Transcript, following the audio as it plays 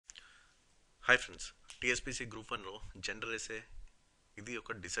Hi friends, TSPC group 1లో general essay ఇది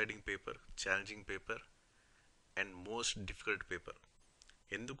ఒక deciding paper, challenging paper and most difficult paper.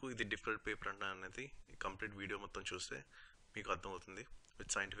 ఎందుకు ఇది difficult paper అంట అనేది కంప్లీట్ వీడియో మొత్తం చూస్తే మీకు అర్థమవుతుంది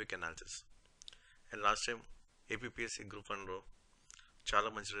with scientific analysis. And last time APPSC group 1లో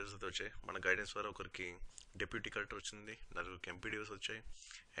చాలా మంచి రిజల్ట్స్ వచ్చాయి. మన గైడెన్స్ ద్వారా ఒకరికి డెప్యూటీ కలెక్టర్ వచ్చింది, 4 ఎంపీడీఓస్ వచ్చాయి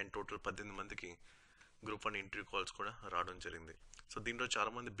అండ్ టోటల్ 18 మందికి గ్రూప్ 1 ఇంటర్వ్యూ కాల్స్ కూడా రావడం జరిగింది. సో దీంట్లో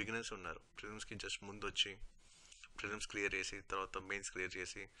చాలామంది బిగినర్స్ ఉన్నారు. ప్రిలిమ్స్కి జస్ట్ ముందు వచ్చి ప్రిలిమ్స్ క్లియర్ చేసి తర్వాత మెయిన్స్ క్లియర్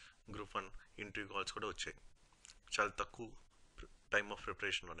చేసి గ్రూప్ 1 ఇంటర్వ్యూ కాల్స్ కూడా వచ్చాయి. చాలా తక్కువ టైమ్ ఆఫ్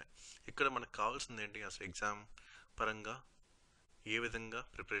ప్రిపరేషన్లోనే. ఇక్కడ మనకు కావాల్సింది ఏంటి, అసలు ఎగ్జామ్ పరంగా ఏ విధంగా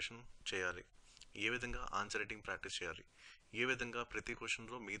ప్రిపరేషన్ చేయాలి, ఏ విధంగా ఆన్సర్ రైటింగ్ ప్రాక్టీస్ చేయాలి, ఏ విధంగా ప్రతి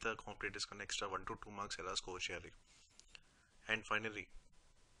క్వశ్చన్లో మిగతా కాంపిటేటివ్స్ కన్నా ఎక్స్ట్రా 1 to 2 మార్క్స్ ఎలా స్కోర్ చేయాలి, అండ్ ఫైనలీ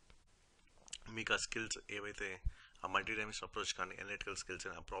మీకు ఆ స్కిల్స్ ఏవైతే ఆ మల్టీ డైమెన్షనల్ అప్రోచ్ కానీ, అనలిటికల్ స్కిల్స్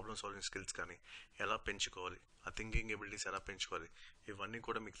కానీ, ఆ ప్రాబ్లమ్ సాల్వింగ్ స్కిల్స్ కానీ ఎలా పెంచుకోవాలి, ఆ థింకింగ్ ఎబిలిటీస్ ఎలా పెంచుకోవాలి, ఇవన్నీ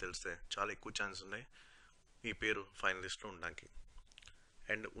కూడా మీకు తెలిస్తే చాలా ఎక్కువ ఛాన్స్ ఉన్నాయి మీ పేరు ఫైనలిస్ట్లో ఉండడానికి.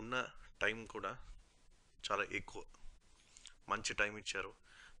 అండ్ ఉన్న టైం కూడా చాలా ఎక్కువ, మంచి టైం ఇచ్చారు.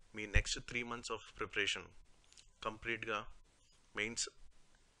 మీ నెక్స్ట్ 3 months ఆఫ్ ప్రిపరేషన్ కంప్లీట్గా మెయిన్స్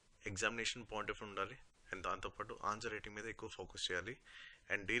ఎగ్జామినేషన్ పాయింట్ ఆఫ్ ఉండాలి అండ్ దాంతోపాటు ఆన్సర్ రైటింగ్ మీద ఎక్కువ ఫోకస్ చేయాలి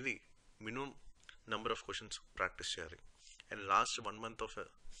and daily minimum number of questions practice చేయాలి. And last 1 month of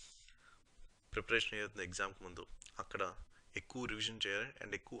preparation ఏదైతుంది ఎగ్జామ్కి ముందు, అక్కడ ఎక్కువ రివిజన్ చేయాలి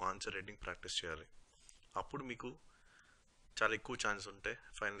అండ్ ఎక్కువ ఆన్సర్ రైటింగ్ ప్రాక్టీస్ చేయాలి. అప్పుడు మీకు చాలా ఎక్కువ ఛాన్స్ ఉంటాయి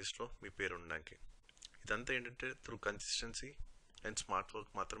ఫైనలిస్ట్లో మీ పేరు ఉండడానికి. ఇదంతా ఏంటంటే through consistency and smart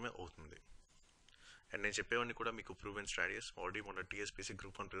work మాత్రమే అవుతుంది. అండ్ నేను చెప్పేవన్నీ కూడా మీకు ప్రూవెన్ స్ట్రాటజీస్. ఆల్రెడీ మన టీఎస్పీసీ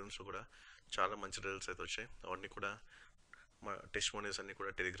గ్రూప్ 1 ప్రిలిమ్స్లో కూడా చాలా మంచి రిజల్ట్స్ అయితే వచ్చాయి. అవన్నీ కూడా మా టెస్టిమోనియల్స్ అన్నీ కూడా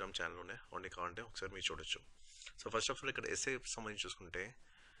టెలిగ్రామ్ ఛానల్లోనే, అవన్నీ కావాలంటే ఒకసారి మీరు చూడొచ్చు. సో ఫస్ట్ ఆఫ్ ఆల్ ఇక్కడ ఎస్ఏ సంబంధించి చూసుకుంటే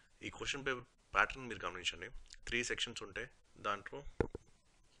ఈ క్వశ్చన్ పేపర్ ప్యాటర్న్ మీరు గమనించండి. 3 సెక్షన్స్ ఉంటాయి, దాంట్లో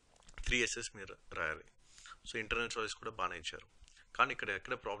 3 essays మీరు రాయాలి. సో ఇంటర్నల్ చాయిస్ కూడా బాగానే ఇచ్చారు. కానీ ఇక్కడ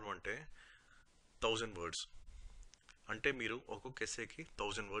ఎక్కడ ప్రాబ్లం అంటే 1000 words, అంటే మీరు ఒక్కొక్క ఎస్ఏకి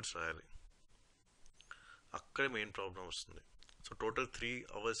 1000 words రాయాలి. అక్కడే మెయిన్ ప్రాబ్లం వస్తుంది. సో టోటల్ 3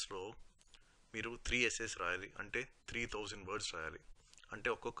 hours మీరు 3 essays రాయాలి, అంటే 3000 words రాయాలి. అంటే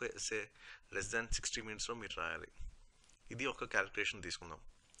ఒక్కొక్క ఎస్ఏ less than 60 minutes మీరు రాయాలి. ఇది ఒక క్యాలిక్యులేషన్ తీసుకుందాం.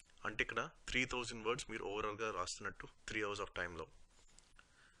 అంటే ఇక్కడ 3000 words మీరు ఓవరాల్గా రాస్తున్నట్టు 3 hours ఆఫ్ టైంలో.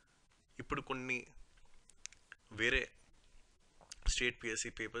 ఇప్పుడు కొన్ని వేరే స్టేట్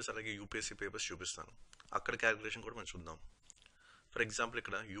పిఎస్సి పేపర్స్ అలాగే యూపీఎస్సీ పేపర్స్ చూపిస్తాను, అక్కడ క్యాలిక్యులేషన్ కూడా మనం చూద్దాం. ఫర్ ఎగ్జాంపుల్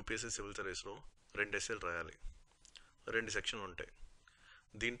ఇక్కడ యూపీఎస్సీ సివిల్ సర్వీస్లో 2 essays రాయాలి, 2 సెక్షన్లు ఉంటాయి.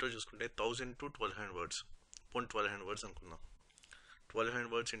 దీంట్లో చూసుకుంటే 1000 to 1200 words, 1200 words అనుకుందాం. 1200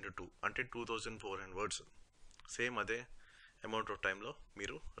 words into 2 అంటే 2400 words. సేమ్ అదే అమౌంట్ ఆఫ్ టైంలో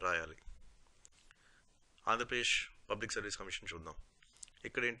మీరు రాయాలి. ఆంధ్రప్రదేశ్ పబ్లిక్ సర్వీస్ కమిషన్ చూద్దాం.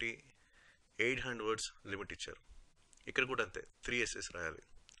 ఇక్కడ ఏంటి 800 words లిమిట్ ఇచ్చారు. ఇక్కడ కూడా అంతే 3 essays రాయాలి,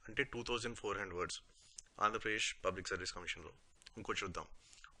 అంటే 2400 words ఆంధ్రప్రదేశ్ పబ్లిక్ సర్వీస్ కమిషన్లో. ఇంకో చూద్దాం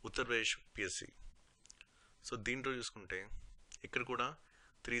ఉత్తరప్రదేశ్ పిఎస్సి. సో దీంట్లో చూసుకుంటే ఇక్కడ కూడా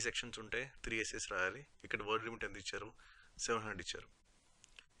 3 sections ఉంటాయి, 3 essays రాయాలి. ఇక్కడ వర్డ్ లిమిట్ ఎంత ఇచ్చారు, 700 ఇచ్చారు.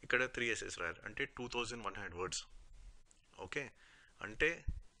 ఇక్కడ 3 essays రాయాలి, అంటే 2100 words. ఓకే, అంటే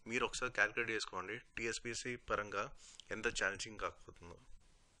మీరు ఒకసారి క్యాలిక్యులేట్ చేసుకోండి టీఎస్పీఎస్సీ పరంగా ఎంత ఛాలెంజింగ్ కాకపోతుందో.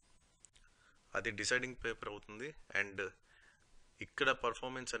 అది డిసైడింగ్ పేపర్ అవుతుంది అండ్ ఇక్కడ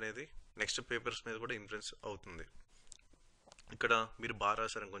పర్ఫార్మెన్స్ అనేది నెక్స్ట్ పేపర్స్ మీద కూడా ఇన్ఫ్లుయెన్స్ అవుతుంది. ఇక్కడ మీరు బాగా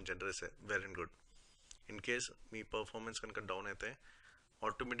రాశారనుకోండి general essay, very good. In case me performance కనుక డౌన్ అయితే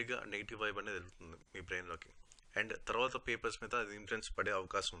ఆటోమేటిక్గా నెగిటివ్ వైబ్ అనేది వెళ్తుంది మీ బ్రెయిన్లోకి అండ్ తర్వాత పేపర్స్ మీద అది ఇన్ఫ్లుయెన్స్ పడే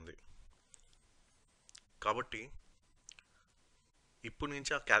అవకాశం ఉంది. కాబట్టి ఇప్పుడు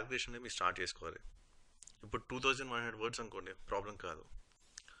నుంచి ఆ క్యాలిక్యులేషన్ మీరు స్టార్ట్ చేసుకోవాలి. ఇప్పుడు 2100 words అనుకోండి, ప్రాబ్లం కాదు.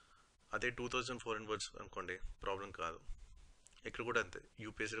 అదే 2400 words అనుకోండి, ప్రాబ్లం కాదు. ఇక్కడ కూడా అంతే,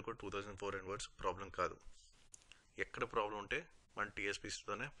 యూపీఎస్సీలో కూడా 2400 words ప్రాబ్లం కాదు. ఎక్కడ ప్రాబ్లం ఉంటే మన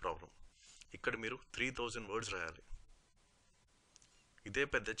టీఎస్పీసీతోనే ప్రాబ్లం. ఇక్కడ మీరు 3000 words రాయాలి. ఇదే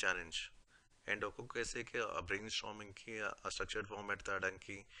పెద్ద ఛాలెంజ్. అండ్ ఒక్కొక్క ఎస్ఏకి ఆ బ్రెయిన్ స్టార్మింగ్కి, ఆ structured format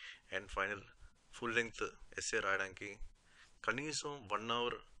తేయడానికి and final full length SA రాయడానికి కనీసం 1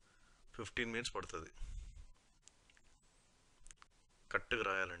 hour 15 minutes పడుతుంది కరెక్ట్గా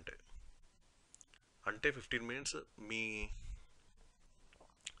రాయాలంటే. అంటే 15 minutes మీ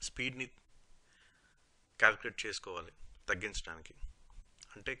స్పీడ్ని క్యాలిక్యులేట్ చేసుకోవాలి తగ్గించడానికి.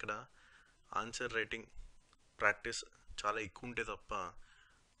 అంటే ఇక్కడ ఆన్సర్ రైటింగ్ ప్రాక్టీస్ చాలా ఎక్కువ ఉంటే తప్ప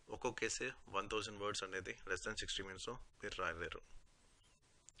ఒక్కొక్క ఎస్ఏ 1000 words అనేది less than 60 minutes మీరు రాయలేరు.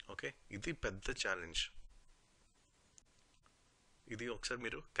 ఓకే, ఇది పెద్ద ఛాలెంజ్. ఇది ఒకసారి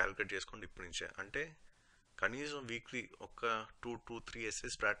మీరు క్యాలిక్యులేట్ చేసుకోండి ఇప్పటి నుంచే. అంటే కనీసం వీక్లీ ఒక 2 to 3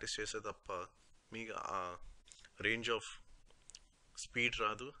 ఎస్సేస్ ప్రాక్టీస్ చేసే తప్ప మీకు ఆ రేంజ్ ఆఫ్ స్పీడ్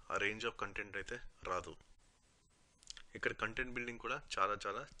రాదు, ఆ రేంజ్ ఆఫ్ కంటెంట్ అయితే రాదు. ఇక్కడ కంటెంట్ బిల్డింగ్ కూడా చాలా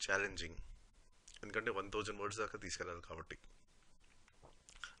చాలా ఛాలెంజింగ్, ఎందుకంటే 1000 వర్డ్స్ దాకా తీసుకెళ్ళాలి కాబట్టి.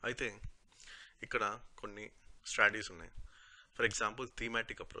 అయితే ఇక్కడ కొన్ని స్ట్రాటజీస్ ఉన్నాయి. For example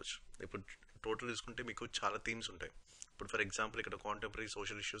thematic approach. ఇప్పుడు టోటల్ తీసుకుంటే మీకు చాలా థీమ్స్ ఉంటాయి. ఇప్పుడు ఫర్ ఎగ్జాంపుల్ ఇక్కడ contemporary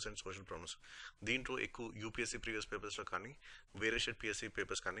social issues and social problems, దీంట్లో ఎక్కువ యూపీఎస్సీ ప్రీవియస్ పేపర్స్లో కానీ వేరే స్టేట్ పిఎస్సీ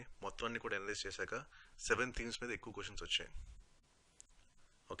పేపర్స్ కానీ మొత్తం అన్ని కూడా అనలైజ్ చేశాక 7 థీమ్స్ మీద ఎక్కువ క్వశ్చన్స్ వచ్చాయి.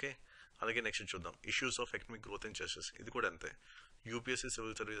 ఓకే, అలాగే నెక్స్ట్ చూద్దాం issues of economic growth and justice. ఇది కూడా అంతే. UPSC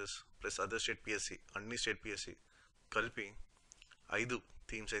civil services plus other state PSC, అన్ని స్టేట్ పిఎస్సీ కలిపి 5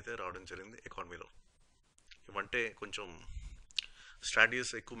 థీమ్స్ అయితే రావడం జరిగింది ఎకానమీలో. ఇవంటే కొంచెం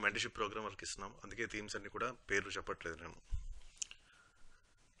స్ట్రాటజీస్ ఎక్కువ మెంటర్షిప్ ప్రోగ్రామ్ వరకు ఇస్తున్నాం, అందుకే థీమ్స్ అన్ని కూడా పేర్లు చెప్పట్లేదు నేను.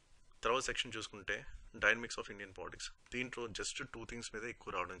 తర్వాత సెక్షన్ చూసుకుంటే డైనమిక్స్ ఆఫ్ ఇండియన్ పాలిటిక్స్. దీంట్లో జస్ట్ 2 థింగ్స్ మీద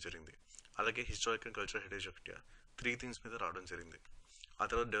ఎక్కువ రావడం జరిగింది. అలాగే historical and cultural heritage of India 3 things మీద రావడం జరిగింది. ఆ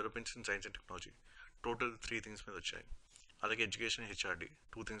తర్వాత developments in science and technology total 3 things మీద వచ్చాయి. అలాగే ఎడ్యుకేషన్ హెచ్ఆర్డి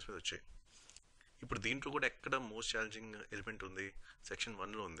 2 థింగ్స్ మీద వచ్చాయి. ఇప్పుడు దీంట్లో కూడా ఎక్కడ మోస్ట్ ఛాలెంజింగ్ ఎలిమెంట్ ఉంది, సెక్షన్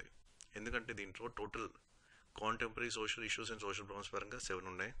 1లో ఉంది. ఎందుకంటే దీంట్లో total contemporary social issues and social problems పరంగా 7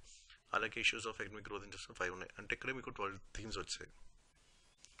 ఉన్నాయి. అలాగే issues of economic growth interest 5 ఉన్నాయి. అంటే ఇక్కడ మీకు 12 థీమ్స్ వచ్చాయి.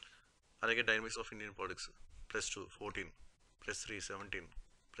 అలాగే డైనమిక్స్ ఆఫ్ ఇండియన్ పాలిటిక్స్ +2 14 +3 17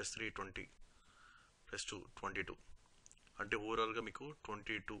 +3 20 +2 22. అంటే ఓవరాల్గా మీకు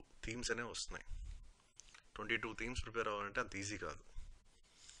 22 థీమ్స్ అనేవి వస్తున్నాయి. 22 థీమ్స్ ప్రిపేర్ అవ్వాలంటే అంత ఈజీ కాదు.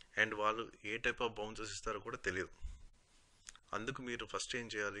 అండ్ వాళ్ళు ఏ టైప్ ఆఫ్ బౌన్సర్స్ ఇస్తారో కూడా తెలియదు. అందుకు మీరు ఫస్ట్ ఏం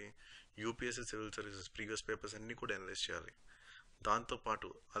చేయాలి, UPSC civil services previous papers అన్నీ కూడా అనలైజ్ చేయాలి. దాంతోపాటు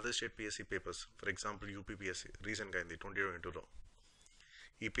other state PSC papers, for example UPPSC రీసెంట్గా అయింది 2022లో,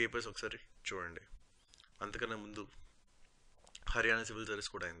 ఈ పేపర్స్ ఒకసారి చూడండి. అంతకన్నా ముందు హర్యానా సివిల్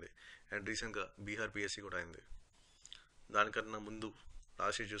సర్వీస్ కూడా అయింది, అండ్ రీసెంట్గా బీహార్ పిఎస్సీ కూడా అయింది. దానికన్నా ముందు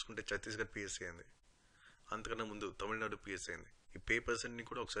లాస్ట్ ఇయర్ చూసుకుంటే ఛత్తీస్గఢ్ పిఎస్సీ అయింది. అంతకన్నా ముందు తమిళనాడు పిఎస్సీ అయింది. ఈ పేపర్స్ అన్నీ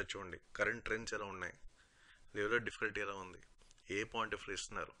కూడా ఒకసారి చూడండి. కరెంట్ ట్రెండ్స్ ఎలా ఉన్నాయి, లెవెల్ ఆఫ్ డిఫికల్టీ ఎలా ఉంది, ఏ పాయింట్ ఆఫ్ వ్యూ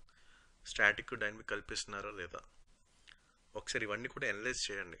ఇస్తున్నారు, స్టాటిక్ డైనమిక్ కల్పిస్తున్నారా లేదా, ఒకసారి ఇవన్నీ కూడా అనలైజ్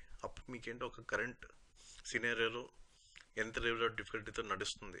చేయండి. అప్పుడు మీకేంటో ఒక కరెంట్ సినారియోలో ఎంత లెవెల్ ఆఫ్ డిఫికల్టీతో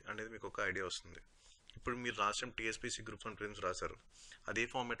నడుస్తుంది అనేది మీకు ఒక ఐడియా వస్తుంది. ఇప్పుడు మీరు last time TSPSC group 1 prelims రాశారు, అదే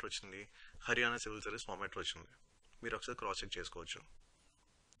ఫార్మాట్ వచ్చింది, హర్యానా సివిల్ సర్వీస్ ఫార్మాట్ వచ్చింది. మీరు ఒకసారి క్రాస్ చెక్ చేసుకోవచ్చు.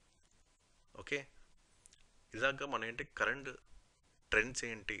 ఓకే, ఇలాగా మన ఏంటి కరెంట్ ట్రెండ్స్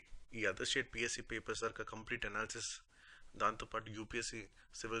ఏంటి, ఈ అదర్ స్టేట్ పిఎస్సీ పేపర్స్ వరకు కంప్లీట్ అనాలిసిస్, దాంతోపాటు UPSC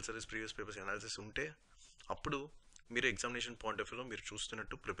civil service previous papers analysis ఉంటే అప్పుడు మీరు ఎగ్జామినేషన్ పాయింట్ ఆఫ్ వ్యూలో మీరు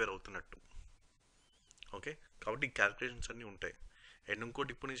చూస్తున్నట్టు ప్రిపేర్ అవుతున్నట్టు. ఓకే, కాబట్టి ఈ క్యాల్కులేషన్స్ అన్నీ ఉంటాయి. అండ్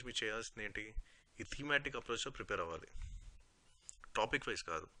ఇంకోటి ఇప్పటి నుంచి మీరు చేయాల్సింది ఏంటి, ఈ థీమాటిక్ అప్రోచ్లో ప్రిపేర్ అవ్వాలి. టాపిక్ వైజ్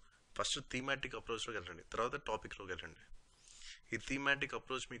కాదు, ఫస్ట్ థీమాటిక్ అప్రోచ్లోకి వెళ్ళండి, తర్వాత టాపిక్లోకి వెళ్ళండి. ఈ థీమాటిక్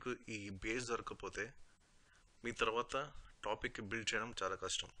అప్రోచ్ మీకు ఈ బేస్ దొరకకపోతే మీ తర్వాత టాపిక్ బిల్డ్ చేయడం చాలా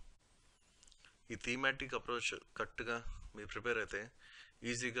కష్టం. ఈ థీమాటిక్ అప్రోచ్ కరెక్ట్గా మీరు ప్రిపేర్ అయితే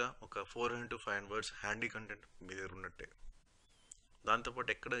ఈజీగా ఒక 400 to 500 వర్డ్స్ హ్యాండీ కంటెంట్ మీ దగ్గర ఉన్నట్టే.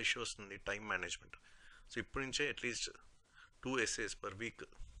 దాంతోపాటు ఎక్కడ ఇష్యూ వస్తుంది, టైం మేనేజ్మెంట్. సో ఇప్పటి నుంచే at least 2 essays per week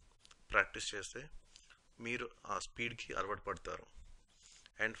practice చేస్తే మీరు ఆ స్పీడ్కి అలవాటు పడతారు.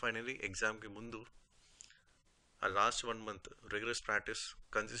 అండ్ ఫైనలీ ఎగ్జామ్కి ముందు ఆ last 1 month regular practice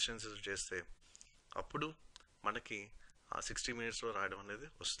consistency చేస్తే అప్పుడు మనకి ఆ 60 minutesలో రాయడం అనేది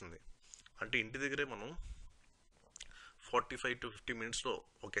వస్తుంది. అంటే ఇంటి దగ్గరే మనం 45 to 50 minutesలో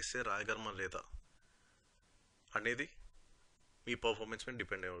ఒక ఎస్సే రాయగలమా లేదా అనేది మీ పర్ఫార్మెన్స్ మీద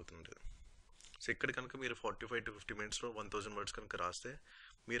డిపెండ్ అవుతుంది. సో ఇక్కడ కనుక మీరు 45 to 50 minutesలో 1000 words కనుక రాస్తే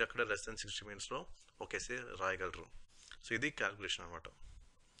మీరు అక్కడ less than 60 minutesలో ఒక ఎస్సే రాయగలరు. సో ఇది క్యాల్కులేషన్ అనమాట.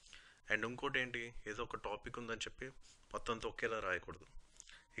 అండ్ ఇంకోటి ఏంటి, ఏదో ఒక టాపిక్ ఉందని చెప్పి మొత్తం అంతా ఒకేలా రాయకూడదు.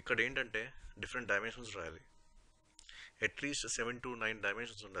 ఇక్కడ ఏంటంటే డిఫరెంట్ డైమెన్షన్స్ రాయాలి. అట్లీస్ట్ 7 to 9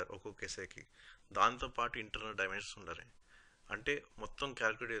 డైమెన్షన్స్ ఉండాలి ఒక్కొక్క ఎస్సేకి. దాంతోపాటు ఇంటర్నల్ డైమెన్షన్స్ ఉండాలి. అంటే మొత్తం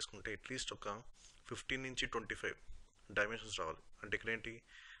క్యాల్కులేట్ చేసుకుంటే అట్లీస్ట్ ఒక 15 నుంచి 25 డైమెన్షన్స్ రావాలి. అంటే ఇక్కడ ఏంటి,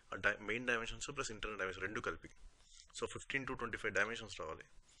 main dimensions plus internal dimension రెండు కలిపి. సో 15 to 25 డైమెన్షన్స్ రావాలి.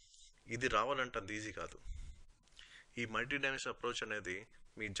 ఇది రావాలంటే అంత ఈజీ కాదు. ఈ మల్టీ డైమెన్షన్ అప్రోచ్ అనేది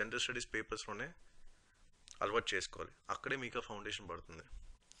మీ జనరల్ స్టడీస్ పేపర్స్లోనే అలవాటు చేసుకోవాలి. అక్కడే మీకు ఫౌండేషన్ పడుతుంది.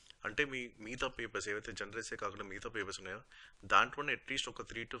 అంటే మిగతా పేపర్స్ ఏవైతే జనరల్సే కాకుండా మిగతా పేపర్స్ ఉన్నాయో దాంట్లోనే అట్లీస్ట్ ఒక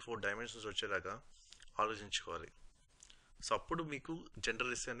 3 to 4 డైమెన్షన్స్ వచ్చేలాగా ఆలోచించుకోవాలి. సో అప్పుడు మీకు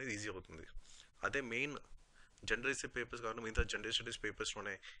జనరల్ ఎస్సే అనేది ఈజీ అవుతుంది. అదే మెయిన్ జనరల్ ఎస్సే పేపర్స్ కాకుండా మిగతా జనరల్ స్టడీస్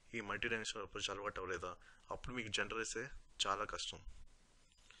పేపర్స్లోనే ఈ మల్టీ డైమెన్షనల్ అప్రోచ్ అలవాటు అవ్వలేదా, అప్పుడు మీకు జనరల్ ఎస్సే చాలా కష్టం.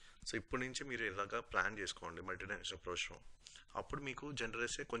 సో ఇప్పటి నుంచి మీరు ఇలాగా ప్లాన్ చేసుకోండి మల్టీ డైమెన్షనల్ అప్రోచ్లో. అప్పుడు మీకు జనరల్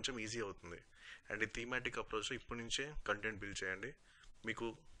ఎస్సే కొంచెం ఈజీ అవుతుంది. అండ్ ఈ థీమాటిక్ అప్రోచ్లో ఇప్పటి నుంచే కంటెంట్ బిల్డ్ చేయండి. మీకు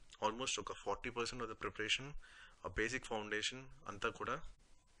ఆల్మోస్ట్ ఒక 40% ఆఫ్ ద ప్రిపరేషన్, ఆ బేసిక్ ఫౌండేషన్ అంతా కూడా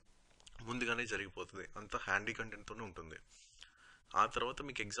ముందుగానే జరిగిపోతుంది. అంతా హ్యాండీ కంటెంట్తోనే ఉంటుంది. ఆ తర్వాత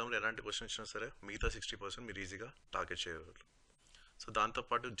మీకు ఎగ్జామ్లో ఎలాంటి క్వశ్చన్ ఇచ్చినా సరే మిగతా 60% మీరు ఈజీగా టార్గెట్ చేయగలరు. సో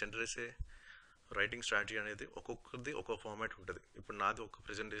దాంతోపాటు జనరల్ ఎస్సే రైటింగ్ స్ట్రాటజీ అనేది ఒక్కొక్కరిది ఒక్కొక్క ఫార్మాట్ ఉంటుంది. ఇప్పుడు నాది ఒక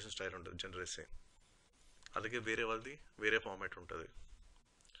ప్రెజెంటేషన్ స్టైల్ ఉంటుంది జనరల్ ఎస్సే, అలాగే వేరే వాళ్ళది వేరే ఫార్మాట్ ఉంటుంది.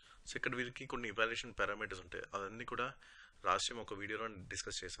 సో ఇక్కడ వీరికి కొన్ని ఇవాల్యుయేషన్ పారామీటర్స్ ఉంటాయి. అవన్నీ కూడా లాస్ట్ టైం ఒక వీడియోలో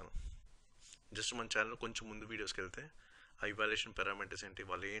డిస్కస్ చేశాను. జస్ట్ మన ఛానల్లో కొంచెం ముందు వీడియోస్కి వెళ్తే ఆ ఇవాల్యుయేషన్ పారామీటర్స్ ఏంటి,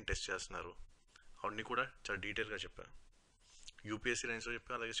 వాళ్ళు ఏం టెస్ట్ చేస్తున్నారు అవన్నీ కూడా చాలా డీటెయిల్గా చెప్పాను. యూపీఎస్సీ లైన్స్లో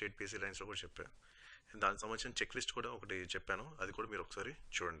చెప్పాను, అలాగే స్టేట్ పిఎస్సీ లైన్స్లో కూడా చెప్పాను. దానికి సంబంధించిన చెక్ లిస్ట్ కూడా ఒకటి చెప్పాను, అది కూడా మీరు ఒకసారి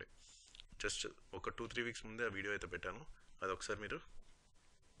చూడండి. జస్ట్ ఒక 2-3 వీక్స్ ముందే ఆ వీడియో అయితే పెట్టాను, అది ఒకసారి మీరు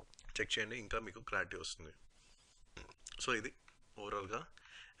చెక్ చేయండి, ఇంకా మీకు క్లారిటీ వస్తుంది. సో ఇది ఓవరాల్గా.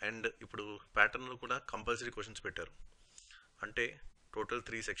 అండ్ ఇప్పుడు ప్యాటర్న్లో కూడా కంపల్సరీ క్వశ్చన్స్ పెట్టారు. అంటే టోటల్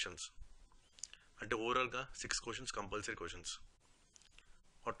 3 సెక్షన్స్, అంటే ఓవరాల్గా 6 క్వశ్చన్స్ కంపల్సరీ క్వశ్చన్స్.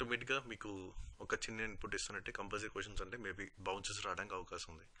 ఆటోమేటిక్గా మీకు ఒక చిన్న ఇన్పుట్ ఇస్తున్నట్టే కంపల్సరీ క్వశ్చన్స్ అంటే మేబీ బౌన్సెస్ రావడానికి అవకాశం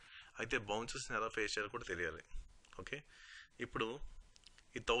ఉంది. అయితే బౌన్సెస్ని ఎలా ఫేస్ చేయాలో కూడా తెలియాలి. ఓకే, ఇప్పుడు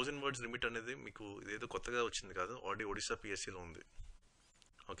ఈ 1000 వర్డ్స్ లిమిట్ అనేది మీకు ఇదేదో కొత్తగా వచ్చింది కాదు, ఆల్రెడీ ఒడిశా పిఎస్సీలో ఉంది.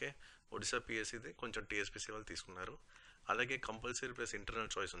 ఓకే, ఒడిశా పిఎస్సీది కొంచెం టీఎస్పీసీ వాళ్ళు తీసుకున్నారు. అలాగే కంపల్సరీ ప్లస్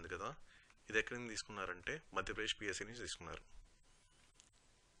ఇంటర్నల్ చాయిస్ ఉంది కదా, ఇది ఎక్కడి నుంచి తీసుకున్నారంటే మధ్యప్రదేశ్ పిఎస్సీ నుంచి తీసుకున్నారు.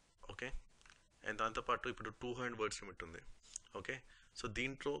 ఓకే, అండ్ దాంతోపాటు ఇప్పుడు 200 వర్డ్స్ లిమిట్ ఉంది. ఓకే, సో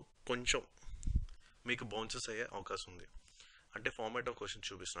దీంట్లో కొంచెం మీకు బౌన్సెస్ అయ్యే అవకాశం ఉంది. అంటే ఫార్మాట్ ఆఫ్ క్వశ్చన్స్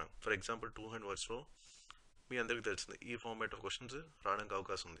చూపిస్తున్నాను. ఫర్ ఎగ్జాంపుల్ 200 వర్డ్స్లో మీ అందరికీ తెలిసింది ఈ ఫార్మాట్ ఆఫ్ క్వశ్చన్స్ రావడానికి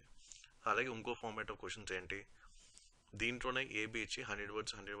అవకాశం ఉంది. అలాగే ఇంకో ఫార్మాట్ ఆఫ్ క్వశ్చన్స్ ఏంటి, దీంట్లోనే ఏబీ ఇచ్చి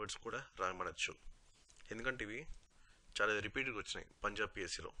 100 వర్డ్స్ కూడా రాయమనచ్చు. ఎందుకంటే ఇవి చాలా రిపీటెడ్గా వచ్చినాయి పంజాబ్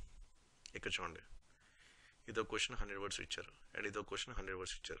పిఎస్సీలో. ఇక్కడ చూడండి, ఇదో క్వశ్చన్ 100 వర్డ్స్ ఇచ్చారు, అండ్ ఇదో క్వశ్చన్ 100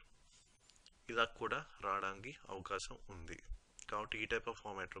 వర్డ్స్ ఇచ్చారు. ఇలా కూడా రావడానికి అవకాశం ఉంది. కాబట్టి ఈ టైప్ ఆఫ్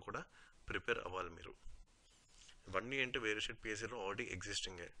ఫార్మాట్లో కూడా ప్రిపేర్ అవ్వాలి మీరు. ఇవన్నీ అంటే వేరే స్టేట్ పిఎస్సీలో ఆల్రెడీ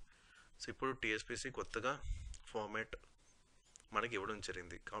ఎగ్జిస్టింగే. సో ఇప్పుడు టీఎస్పీసీ కొత్తగా ఫార్మాట్ మనకి ఇవ్వడం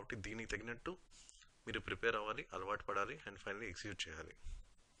జరిగింది. కాబట్టి దీనికి తగినట్టు మీరు ప్రిపేర్ అవ్వాలి, అలవాటు పడాలి, అండ్ ఫైనల్లీ ఎగ్జిక్యూట్ చేయాలి.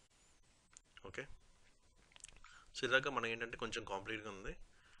 ఓకే, సో ఇలాగా మనం ఏంటంటే కొంచెం కాంప్లీట్గా ఉంది.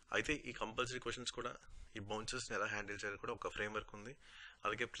 అయితే ఈ కంపల్సరీ క్వశ్చన్స్ కూడా ఈ బౌన్సెస్ని ఎలా హ్యాండిల్ చేయాలి కూడా ఒక ఫ్రేమ్వర్క్ ఉంది.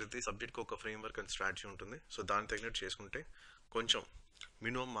 అలాగే ప్రతి సబ్జెక్ట్కి ఒక ఫ్రేమ్వర్క్ అండ్ స్ట్రాటజీ ఉంటుంది. సో దానికి తగినట్టు చేసుకుంటే కొంచెం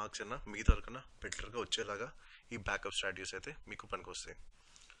మినిమం మార్క్స్ అయినా మిగతా కన్నా బెటర్గా వచ్చేలాగా ఈ బ్యాకప్ స్ట్రాటజీస్ అయితే మీకు పనికొస్తాయి.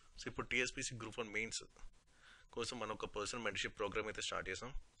 సో ఇప్పుడు టీఎస్పీసీ గ్రూప్ 1 మెయిన్స్ కోసం మనం ఒక పర్సనల్ మెంటర్షిప్ ప్రోగ్రామ్ అయితే స్టార్ట్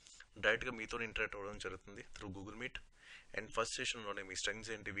చేసాం. డైరెక్ట్గా మీతో ఇంటరాక్ట్ అవ్వడం జరుగుతుంది through Google meet. And first సెషన్లోనే me strengths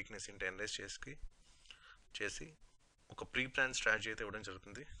ఏంటి, వీక్నెస్ ఏంటి అనలైజ్ చేసి ఒక ప్రీ ప్లాన్ స్ట్రాటజీ అయితే ఇవ్వడం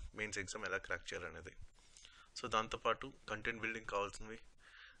జరుగుతుంది మెయిన్స్ ఎగ్జామ్ ఎలా క్రాక్ చేయాలనేది. సో దాంతోపాటు కంటెంట్ బిల్డింగ్ కావాల్సినవి,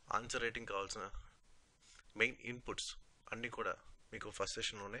 ఆన్సర్ రైటింగ్ కావాల్సిన మెయిన్ ఇన్పుట్స్ అన్నీ కూడా మీకు ఫస్ట్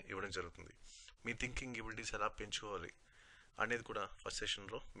సెషన్లోనే ఇవ్వడం జరుగుతుంది. మీ థింకింగ్ ఎబిలిటీస్ ఎలా పెంచుకోవాలి అనేది కూడా ఫస్ట్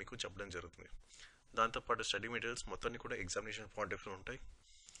సెషన్లో మీకు చెప్పడం జరుగుతుంది. దాంతోపాటు స్టడీ మెటీరియల్స్ మొత్తాన్ని కూడా ఎగ్జామినేషన్ పాయింట్ ఆఫ్ వ్యూ ఉంటాయి.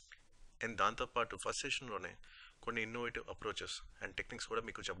 అండ్ దాంతోపాటు ఫస్ట్ సెషన్లోనే కొన్ని ఇన్నోవేటివ్ అప్రోచెస్ అండ్ టెక్నిక్స్ కూడా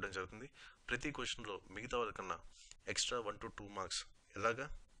మీకు చెప్పడం జరుగుతుంది. ప్రతి క్వశ్చన్లో మిగతా వాళ్ళకన్నా ఎక్స్ట్రా 1 to 2 మార్క్స్ ఎలాగా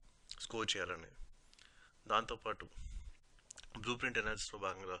స్కోర్ చేయాలని. దాంతోపాటు బ్లూ ప్రింట్ అనాలిసిస్లో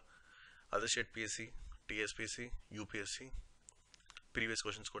భాగంగా other state PSC, TSPC, UPSC previous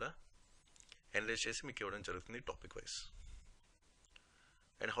questions కూడా అనలైజ్ చేసి మీకు ఇవ్వడం జరుగుతుంది topic wise.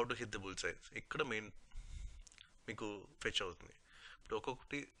 And how to hit the bull size ఇక్కడ మెయిన్ మీకు ఫెచ్ అవుతుంది. ఇప్పుడు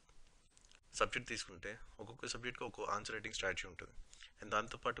ఒక్కొక్కటి సబ్జెక్ట్ తీసుకుంటే ఒక్కొక్క సబ్జెక్ట్కి ఒక్కొక్క ఆన్సర్ రైటింగ్ స్ట్రాటజీ ఉంటుంది. అండ్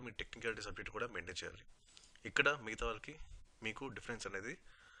దాంతోపాటు మీ టెక్నికాలిటీ సబ్జెక్ట్ కూడా మెయింటైన్ చేయాలి. ఇక్కడ మిగతా వాళ్ళకి మీకు డిఫరెన్స్ అనేది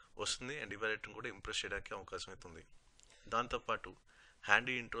వస్తుంది. అండ్ ఇవాల్యుయేటర్ కూడా ఇంప్రెస్ చేయడానికి అవకాశం అవుతుంది. దాంతోపాటు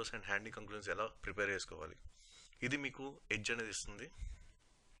handy intros and handy conclusions ఎలా ప్రిపేర్ చేసుకోవాలి, ఇది మీకు ఎడ్జ్ అనేది ఇస్తుంది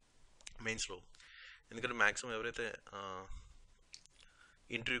మెయిన్స్లో. ఎందుకంటే మ్యాక్సిమం ఎవరైతే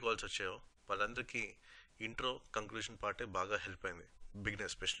ఇంటర్వ్యూ కాల్స్ వచ్చాయో వాళ్ళందరికీ ఇంట్రో కంక్లూజన్ పార్టే బాగా హెల్ప్ అయింది,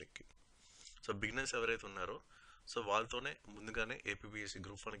 బిగినర్స్ స్పెషల్కి. సో బిగినర్స్ ఎవరైతే ఉన్నారో సో వాళ్ళతోనే ముందుగానే ఏపీపీఎస్సీ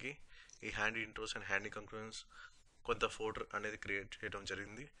గ్రూప్ 1కి ఈ handy intros and handy conclusions కొంత ఫోల్డర్ అనేది క్రియేట్ చేయడం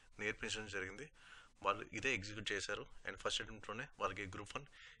జరిగింది, నేర్పించడం జరిగింది. వాళ్ళు ఇదే ఎగ్జిక్యూట్ చేశారు. అండ్ ఫస్ట్ అటెంప్ట్లోనే వాళ్ళకి గ్రూప్ 1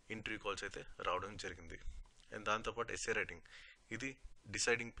 ఇంటర్వ్యూ కాల్స్ అయితే రావడం జరిగింది. అండ్ దాంతోపాటు ఎస్ఏ రైటింగ్, ఇది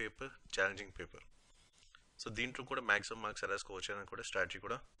deciding paper, challenging paper. So దీంట్లో కూడా మ్యాక్సిమం మార్క్స్ ఎలా స్కోర్ చేయాలని కూడా స్ట్రాటజీ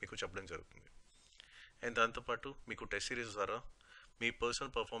కూడా మీకు చెప్పడం జరుగుతుంది. అండ్ దాంతోపాటు మీకు టెస్ట్ సిరీస్ ద్వారా మీ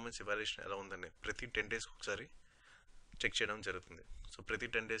పర్సనల్ పర్ఫార్మెన్స్ ఇవాల్యుయేషన్ ఎలా ఉందని ప్రతి 10 days ఒకసారి చెక్ చేయడం జరుగుతుంది. సో ప్రతి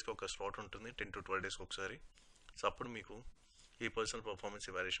 10 డేస్కి ఒక స్లాట్ ఉంటుంది, 10 to 12 డేస్కి ఒకసారి. సో అప్పుడు మీకు ఈ పర్సనల్ పర్ఫార్మెన్స్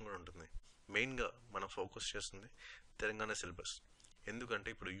ఎవాల్యుయేషన్ కూడా ఉంటుంది. మెయిన్గా మనం ఫోకస్ చేస్తుంది తెలంగాణ సిలబస్. ఎందుకంటే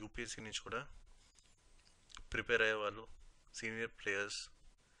ఇప్పుడు యూపీఎస్సీ నుంచి కూడా ప్రిపేర్ అయ్యే వాళ్ళు, senior players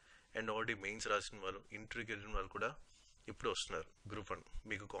and already mains రాసిన వాళ్ళు, ఇంటర్వ్యూకి వెళ్ళిన వాళ్ళు కూడా ఇప్పుడు వస్తున్నారు గ్రూప్ 1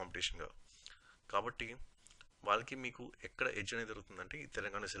 మీకు కాంపిటీషన్గా. కాబట్టి వాళ్ళకి మీకు ఎక్కడ ఎడ్జ్ అనేది దొరుకుతుందంటే ఈ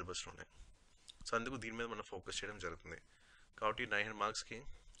తెలంగాణ సిలబస్లోనే. సో అందుకు దీని మీద మనం ఫోకస్ చేయడం జరుగుతుంది. కాబట్టి 900 మార్క్స్కి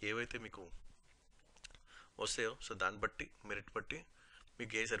ఏవైతే మీకు వస్తాయో సో దాన్ని బట్టి మెరిట్ బట్టి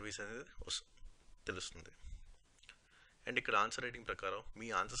మీకు ఏ సర్వీస్ అనేది తెలుస్తుంది. అండ్ ఇక్కడ ఆన్సర్ రైటింగ్ ప్రకారం మీ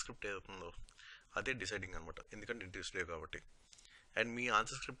ఆన్సర్ స్క్రిప్ట్ ఏదవుతుందో అదే డిసైడింగ్ అనమాట, ఎందుకంటే ఇంటర్వ్యూస్ లేవు కాబట్టి. అండ్ మీ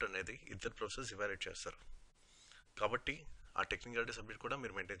ఆన్సర్ స్క్రిప్ట్ అనేది ఇద్దరు ప్రొఫెసర్స్ ఇవాల్యుయేట్ చేస్తారు. కాబట్టి ఆ టెక్నికాలిటీ సబ్జెక్ట్ కూడా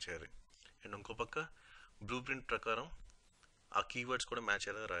మీరు మెయింటైన్ చేయాలి. అండ్ ఇంకో పక్క బ్లూ ప్రింట్ ప్రకారం ఆ కీవర్డ్స్ కూడా మ్యాచ్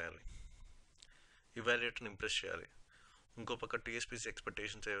అయ్యేలా రాయాలి, ఇవాల్యుయేటర్ని ఇంప్రెస్ చేయాలి. ఇంకో పక్క TSPC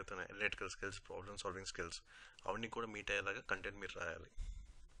expectations ఏవైతున్నాయి, analytical skills, problem solving skills, అవన్నీ కూడా మీట్ అయ్యేలాగా కంటెంట్ మీరు రాయాలి.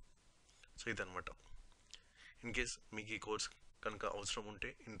 సో ఇదనమాట. ఇన్ కేస్ మీకు ఈ కోర్స్ కనుక అవసరం ఉంటే,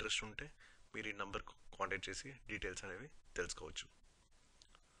 ఇంట్రెస్ట్ ఉంటే మీరు ఈ నెంబర్కు కాంటాక్ట్ చేసి డీటెయిల్స్ అనేవి తెలుసుకోవచ్చు.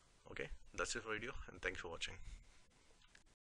 Okay, that's it video and thanks for watching.